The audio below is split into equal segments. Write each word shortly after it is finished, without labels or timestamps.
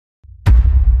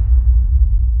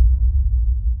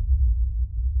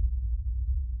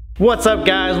What's up,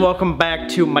 guys? Welcome back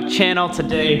to my channel.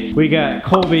 Today we got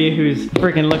Colby, who's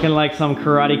freaking looking like some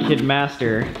Karate Kid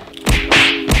master.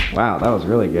 Wow, that was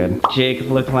really good. Jake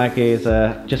looking like he's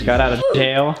just got out of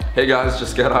jail. Hey guys,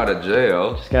 just got out of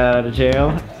jail. Just got out of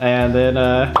jail. And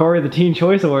then Corey, the Teen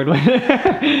Choice Award winner.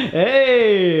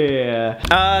 Hey!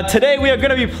 Today we are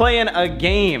gonna be playing a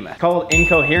game called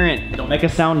Incoherent. Don't make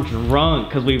us sound drunk,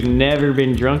 because we've never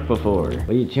been drunk before. What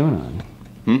are you chewing on?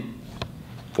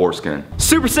 Foreskin.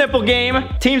 Super simple game.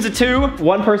 Teams of two.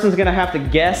 One person's gonna have to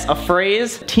guess a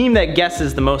phrase. Team that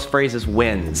guesses the most phrases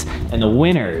wins. And the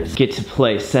winners get to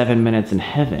play 7 Minutes in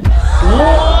Heaven.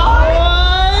 What?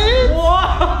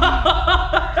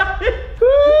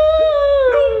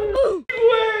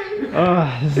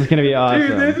 Oh, this is gonna be awesome.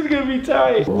 Dude, this is gonna be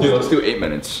tight. Dude, let's do 8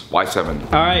 minutes. Why 7? All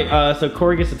right, so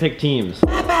Corey gets to pick teams.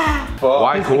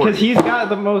 Why Corey? Because he's got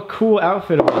the most cool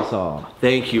outfit of us all.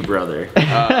 Thank you, brother.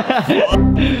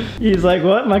 He's like,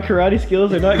 what? My karate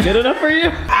skills are not good enough for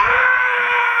you?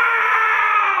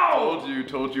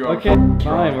 Told you. Okay,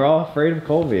 fine. We're all afraid of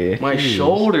Colby. My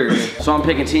shoulder. So I'm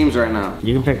picking teams right now.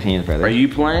 You can pick teams, brother. Are you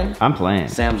playing? I'm playing.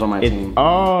 Sam's on my team. Oh,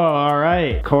 all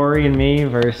right. Corey and me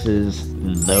versus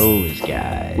those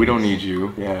guys. We don't need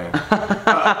you. Yeah.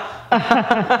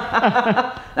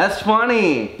 That's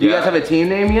funny. You guys have a team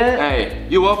name yet? Hey,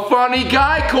 you a funny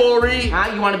guy, Corey.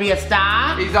 Huh? You want to be a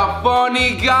star? He's a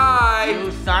funny guy.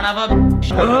 You son of a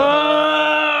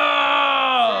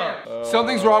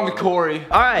Something's wrong with Corey.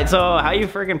 All right, so how you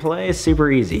freaking play is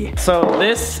super easy. So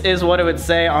this is what it would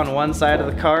say on one side of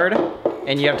the card,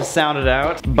 and you have to sound it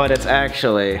out, but it's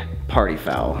actually party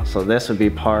foul. So this would be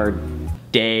party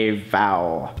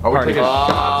foul. Oh, we're taking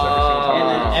shots And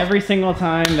then every single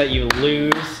time that you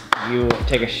lose, you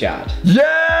take a shot.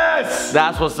 Yes!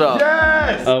 That's what's up.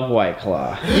 Yes! Of White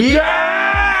Claw. Yeah!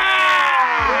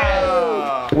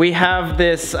 We have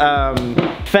this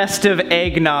festive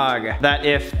eggnog that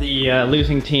if the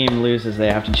losing team loses, they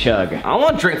have to chug. I don't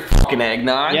want to drink fucking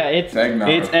eggnog. Yeah, it's Eggnog.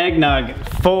 It's eggnog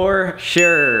for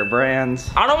sure, Brands.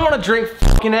 I don't want to drink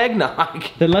fucking eggnog.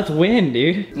 Then let's win,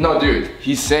 dude. No, dude.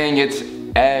 He's saying it's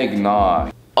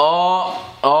eggnog.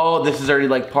 Oh, this is already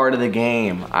like part of the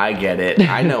game. I get it.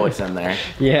 I know what's in there.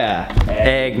 Yeah,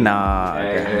 eggnog.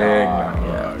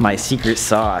 Eggnog. My secret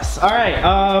sauce. All right,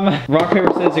 rock,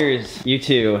 paper, scissors, you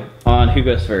two, on who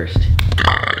goes first.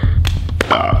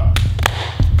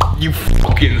 You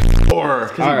fucking whore.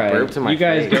 All right, burped in my you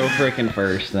guys face. go frickin'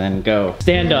 first, then go.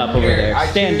 Stand up over there.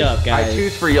 Stand up, guys. I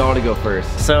choose for y'all to go first.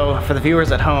 So for the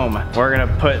viewers at home, we're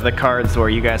gonna put the cards where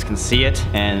you guys can see it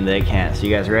and they can't. So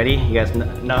you guys ready? You guys know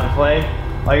how to play?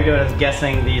 All you're doing is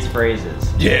guessing these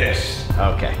phrases. Yes.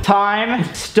 Okay. Time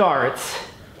starts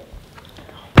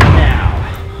now.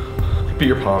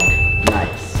 Beer pong.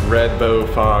 Nice. Red Bull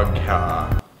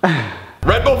vodka.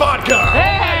 Red Bull vodka!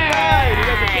 Hey! You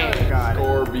guys are good. God.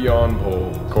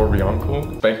 Scorpionpole.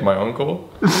 Scorpionpole? Thank my uncle.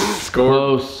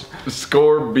 Close.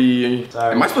 Scorby.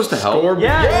 Sorry. Am I supposed to help?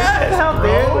 Yeah, Yes, what the hell, bro.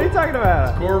 dude? What are you talking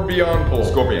about? Scorpion pole.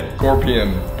 Scorpion.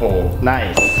 Scorpion pole.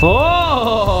 Nice.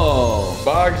 Oh!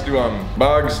 Bogs do I'm.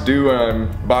 Bogs do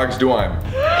I'm. Bogs do I'm.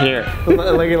 Here.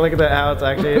 Look at the how it's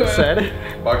actually said.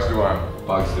 Bogs do I'm.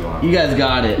 Bogs do I'm. You guys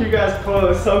got it. You guys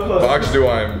close, so close. Bogs do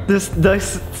I'm. Just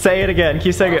say it again.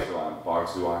 Keep saying it.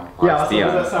 Bogs do I'm. Yeah, so what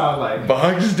does that sound like?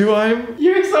 Bogs do I'm.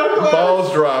 You're so close.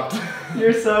 Balls dropped.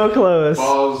 You're so close.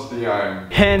 Balls do I'm.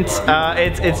 Hint,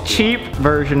 it's cheap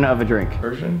version of a drink.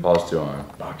 Version? Balls do I'm.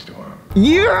 Bogs do I'm.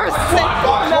 You're sick.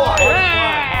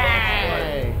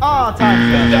 Oh,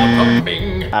 time's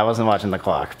up. I wasn't watching the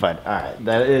clock, but all right,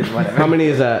 that is whatever. How many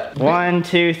is that? 1,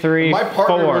 2, 3, My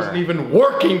partner 4. wasn't even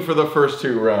working for the first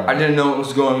 2 rounds. I didn't know what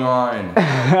was going on.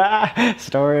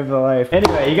 Story of the life.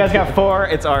 Anyway, you guys got 4.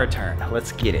 It's our turn.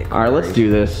 Let's get it. All right, let's do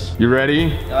this. You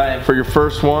ready ahead. for your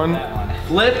first one?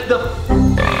 Flip the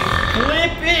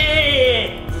Flip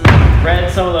it!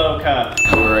 Red Solo Cup.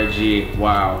 ORIG.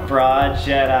 Wow.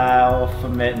 Projectile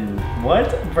mitten. What?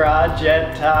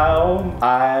 Projectile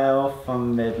alpha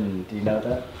mitten. Do you know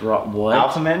that? What?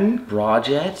 Alpha mitten?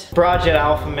 Brojet? Project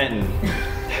alpha mitten.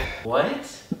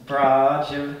 What?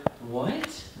 Project.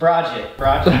 What? Project.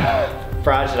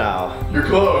 Fragile. You're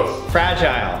close.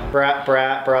 Fragile.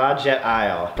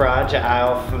 Projectile.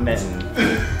 Projectile mitten.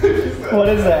 What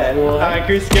is that? Alright,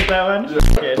 can we skip that one?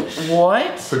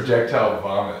 What? Projectile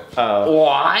vomit. Oh.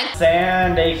 What?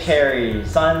 Sunday carries.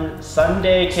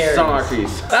 Sunday carries.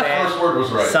 Sunarchies. That first word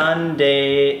was right.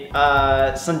 Sunday.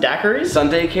 Sundackeries?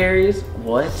 Sunday carries?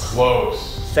 What?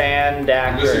 Close. Missing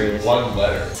Sandackeries. one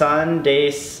letter.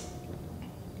 Sundays.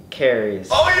 carries.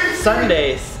 Oh, you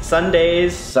Sundays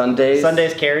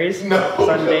carries. No.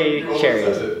 Sunday you almost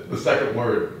cherries. said it. The second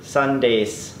word.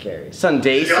 Sundays carries.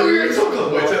 Sunday Yo, you're so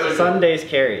close. Wait, say that again. Sundays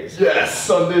carries. Yes,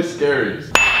 Sunday scaries.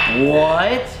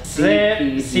 What? Seeped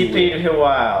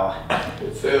while.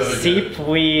 Say that again.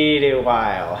 Seepweed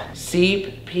while.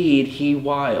 Seep peed he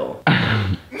while.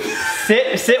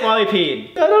 Sit while you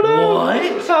peed. I don't know.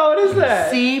 What? How is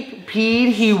that? Seep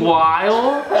peed he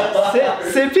while?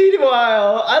 Sit peed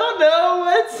while. I don't know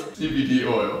what. CBD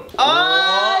oil.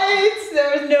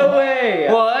 There's no way.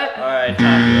 What? Alright,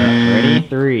 time. Ready?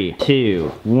 3,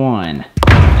 2, 1.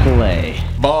 Play.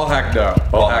 Ball hacked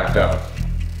out. Ball hacked out.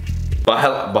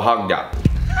 Bahagged out.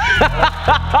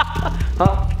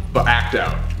 Huh? Act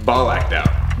out. Ball act out.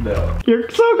 No. You're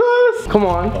so close. Come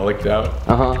on. Ball licked out.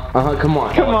 Come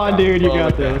on. Come on, dude. You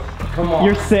got this. Come on.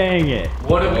 You're saying it.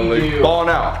 What do we do? Balling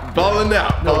out. Balling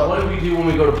out. No, what do we do when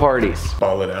we go to parties?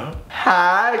 Ball it out.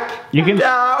 Hack. You can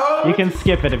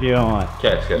skip it if you don't want.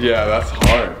 Okay, yeah, that's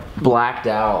hard. Blacked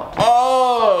out.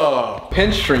 Oh!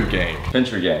 Pinch shrink gang.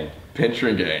 Pincher gang. Pinch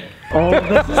shrink gang. Oh,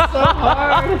 this is so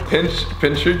hard. Pinch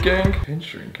shrink gang? Pinch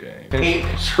shrink gang. Pink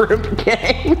shrimp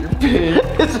gang.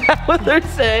 Is that what they're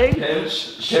saying? Pinch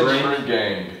shrink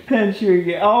gang.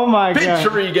 Pinchery. Oh my god.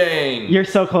 Pinchery gang. You're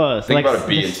so close. Think about a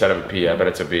B instead of a P. I bet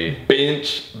it's a B.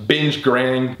 Binge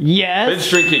gang. Yes. Binge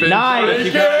drinking. Nice.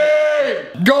 Binge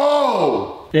gang.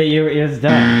 Go! Yeah, it's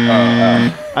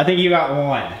done. I think you got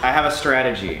one. I have a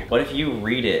strategy. What if you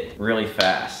read it really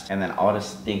fast and then I'll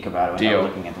just think about it without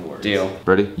looking at the words? Deal.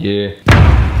 Ready? Yeah.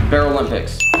 Barrel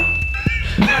Olympics.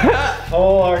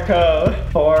 Four Loco.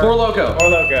 Four Loco.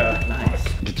 Nice.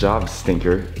 Good job,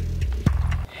 stinker.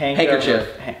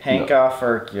 Handkerchief.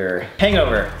 Hangover cure.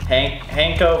 Hangover.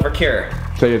 Hangover cure.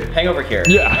 Say it. Hangover cure.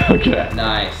 Yeah, okay.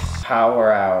 Nice.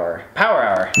 Power hour. Power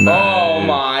hour. Oh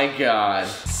my god.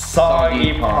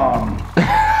 Soggy palm.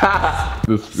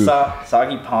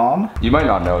 Soggy palm? You might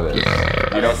not know this. You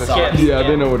know what this Skip. is? Yeah,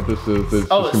 they know what this is. It's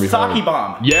Oh, just gonna be soggy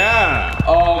hard. bomb. Yeah!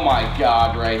 Oh my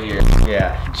god, right here.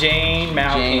 Yeah. Jane James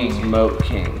Mounting. Moat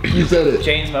King. You said it.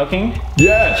 Chain smoking?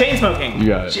 Yes! Chain smoking. You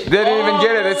got it. They didn't even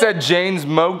get it. They said Jane's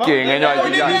Moking. I know.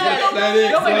 You got it. Said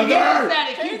it, brother. said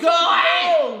it. Keep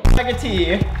going. Like a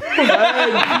T.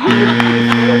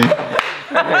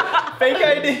 Fake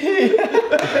ID.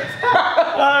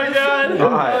 Oh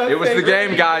god. It was the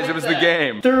game, guys. It was the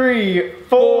game. 3,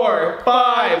 4,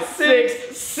 5,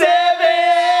 6, 7.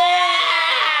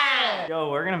 Yo,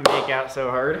 we're gonna make out so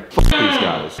hard. These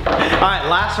guys. All right,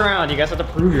 last round. You guys have to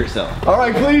prove yourself. All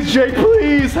right, please, Jake,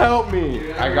 please help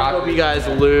me. I hope you guys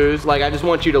lose. Like, I just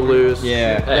want you to lose.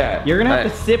 Yeah. You're gonna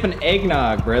have to sip an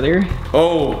eggnog, brother.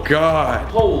 Oh, God.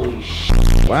 Holy sh**.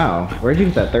 Wow. Where'd you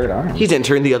get that third arm? He's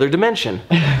entering the other dimension.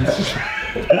 All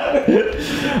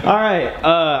right.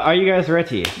 Are you guys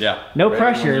ready? Yeah. No Ready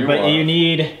pressure, when you but are. you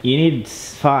need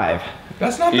 5.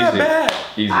 That's not that bad.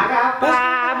 Easy. got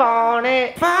 5 on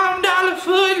it. $5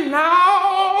 foot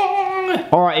long.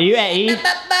 All right. Are you ready?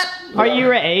 Are you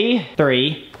ready?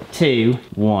 3, 2,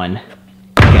 1,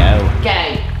 go.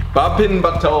 Okay. Poppin'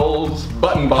 bottles,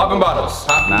 button bottles. Poppin' bottles.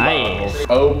 Poppin' Nice.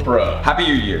 bottles. Oprah. Happy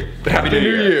New Year. Happy New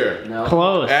Year. No.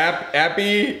 Close.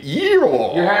 Happy year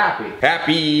war. You're happy.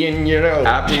 Happy and you know.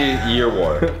 Happy Year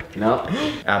War. No.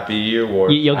 Happy Year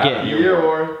War. You'll get Happy it. year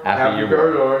war. Happy year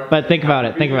girl war. But think about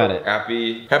it. Think about it.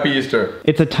 Happy Easter.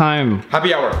 It's a time.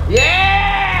 Happy Hour. Yeah!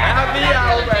 Happy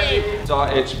Hour, baby. Saw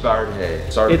it's birthday.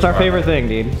 It's our favorite thing,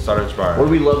 dude. Sausage What bar.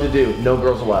 do we love to do? No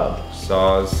girls allowed.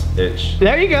 Saws itch.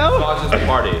 There you go. Sausage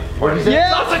party. Yeah.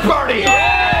 Sausage party!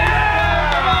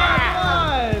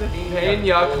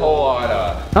 Pina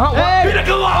colada. Oh, hey. Pina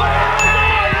colada!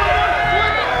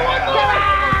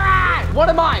 What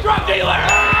am I? Drug dealer!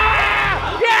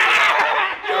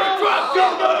 Yeah! You're a drug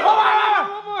dealer!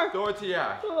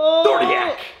 Tortilla.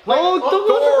 Tortiac!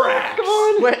 Thorax. Come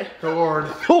on. Wait.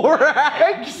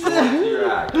 Thorax?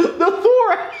 T-Rack. The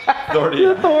thorax!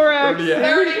 Tortilla. Thorax.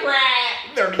 30 racks!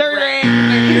 30.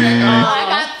 I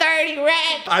got 30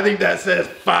 racks! I think that says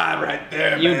 5 right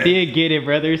there, You man. did get it,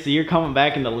 brother. So you're coming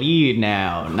back in the lead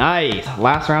now. Nice.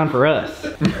 Last round for us.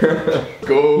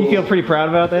 Go. You feel pretty proud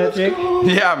about that, Jake?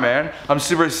 Yeah, man. I'm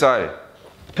super excited.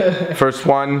 First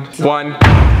one.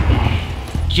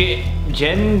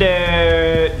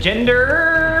 Gender.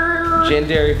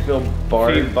 Gendary Phil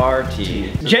Free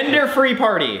party. Gender free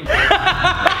party.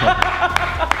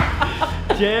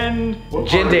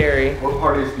 Gendary. What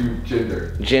parties do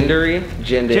gender? Gendary?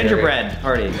 Gingerbread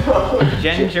party.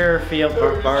 Ginger field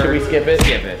bar. Should we skip it?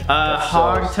 Skip it.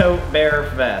 Hog tote bear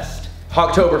vest.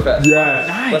 Hogtoberfest. Yes.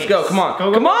 Nice. Let's go, come on.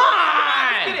 Go, Come go.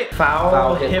 on!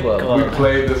 Foul Hip Club. We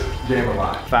played this game a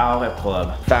lot. Foul Hip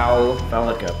Club. Foul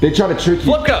Hip Club. They try to trick you.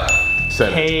 Flip cup.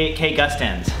 K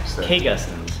Gustins. K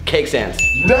Gustins. Cake stands.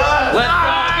 No!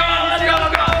 Let's go.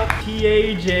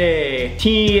 T-A-J.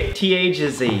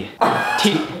 T-A-J-Z.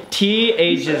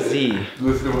 T-A-J-Z.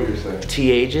 Listen to what you're saying.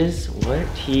 T-Ages? What?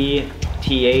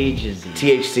 T-A-J-Z.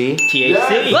 THC? T-H-C.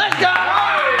 Yes. Let's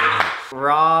go!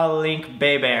 Raw Link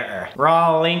Babe Hair.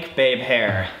 Raw Link Babe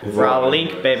Hair. Raw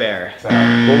Link Babe Hair.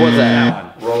 What was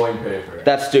that? Rolling paper.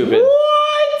 That's stupid. What?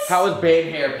 How is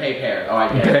babe hair, pape hair? Oh, I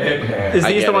get it. Babe hair. Is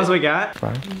I these get the ones it. we got?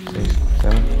 5, 6,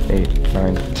 7, 8,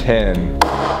 9, 10.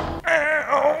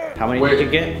 How many did you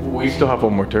get? We still have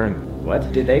one more turn.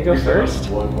 What? Did they go first?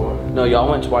 One more. No, y'all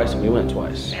went twice and we went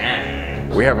twice.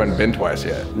 We haven't been twice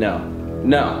yet. No.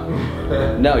 No.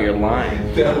 No, you're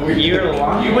lying. You're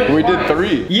lying. You went We twice. did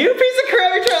 3. You piece of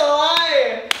crap, you're trying to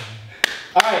lie!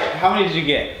 Alright, how many did you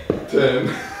get? 10.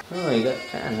 Oh, you got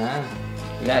 10, huh?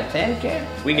 You got 10, kid?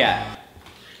 We got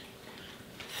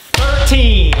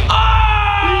 13!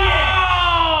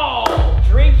 Oh!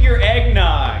 Drink your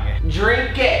eggnog.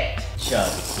 Drink it.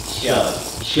 Chug, chug,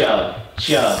 chug,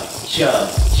 chug, chug,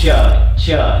 chug, chug,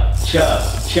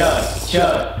 chug, chug,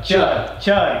 chug, chug,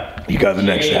 chug. You got the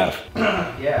next half.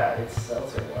 Yeah, it's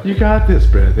seltzer water. You got this,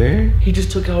 brother. He just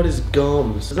took out his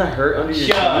gums. Does that hurt under your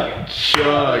Chug.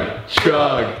 Chug,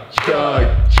 chug,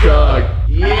 chug, chug.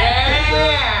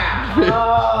 Yeah!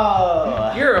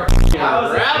 Oh. You're a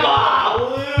How's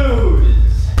rebel.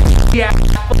 lose? Yeah,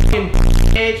 fucking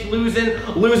bitch,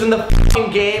 losing the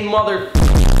fucking game, mother.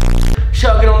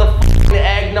 Chugging on the fucking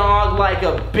eggnog like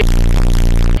a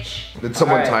bitch. Did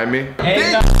someone All right. time me?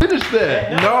 Eggnog. Finish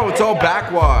that. No, it's all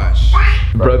backwash.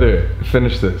 Brother,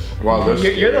 finish this. Wow, that's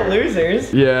You're the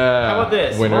losers. Yeah. How about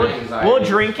this? Winner. We'll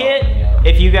drink it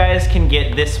if you guys can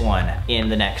get this one in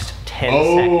the next 10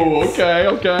 seconds. okay,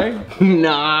 okay.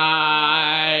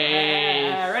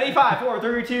 Nice. Ready? 5, 4,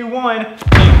 3, 2, 1.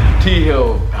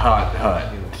 T-Hill hot.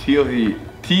 Tequila.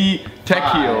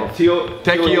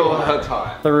 Tequila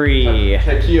hot. 3,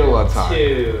 Tequila hot.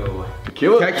 2.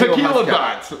 Tequila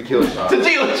dots. Tequila shot.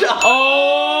 Tequila shot.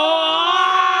 Oh!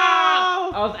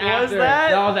 That was after. Was that?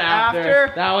 That was after.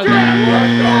 After? That was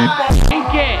after. Fucking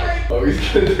kid. Oh, he's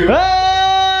gonna do it.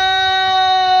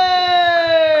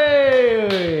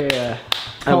 Hey!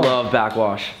 I love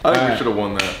backwash. I think we should have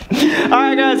won that.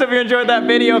 Alright guys, hope you enjoyed that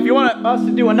video. If you want us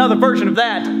to do another version of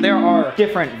that, there are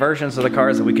different versions of the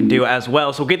cars that we can do as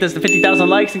well. So get this to 50,000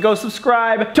 likes and go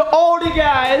subscribe to all the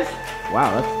guys.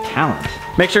 Wow, that's talent.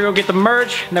 Make sure to go get the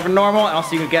merch, Never Normal, and I'll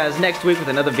see you guys next week with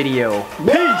another video.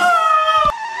 Peace!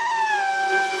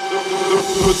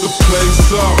 Put the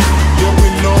place up, yeah, we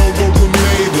know what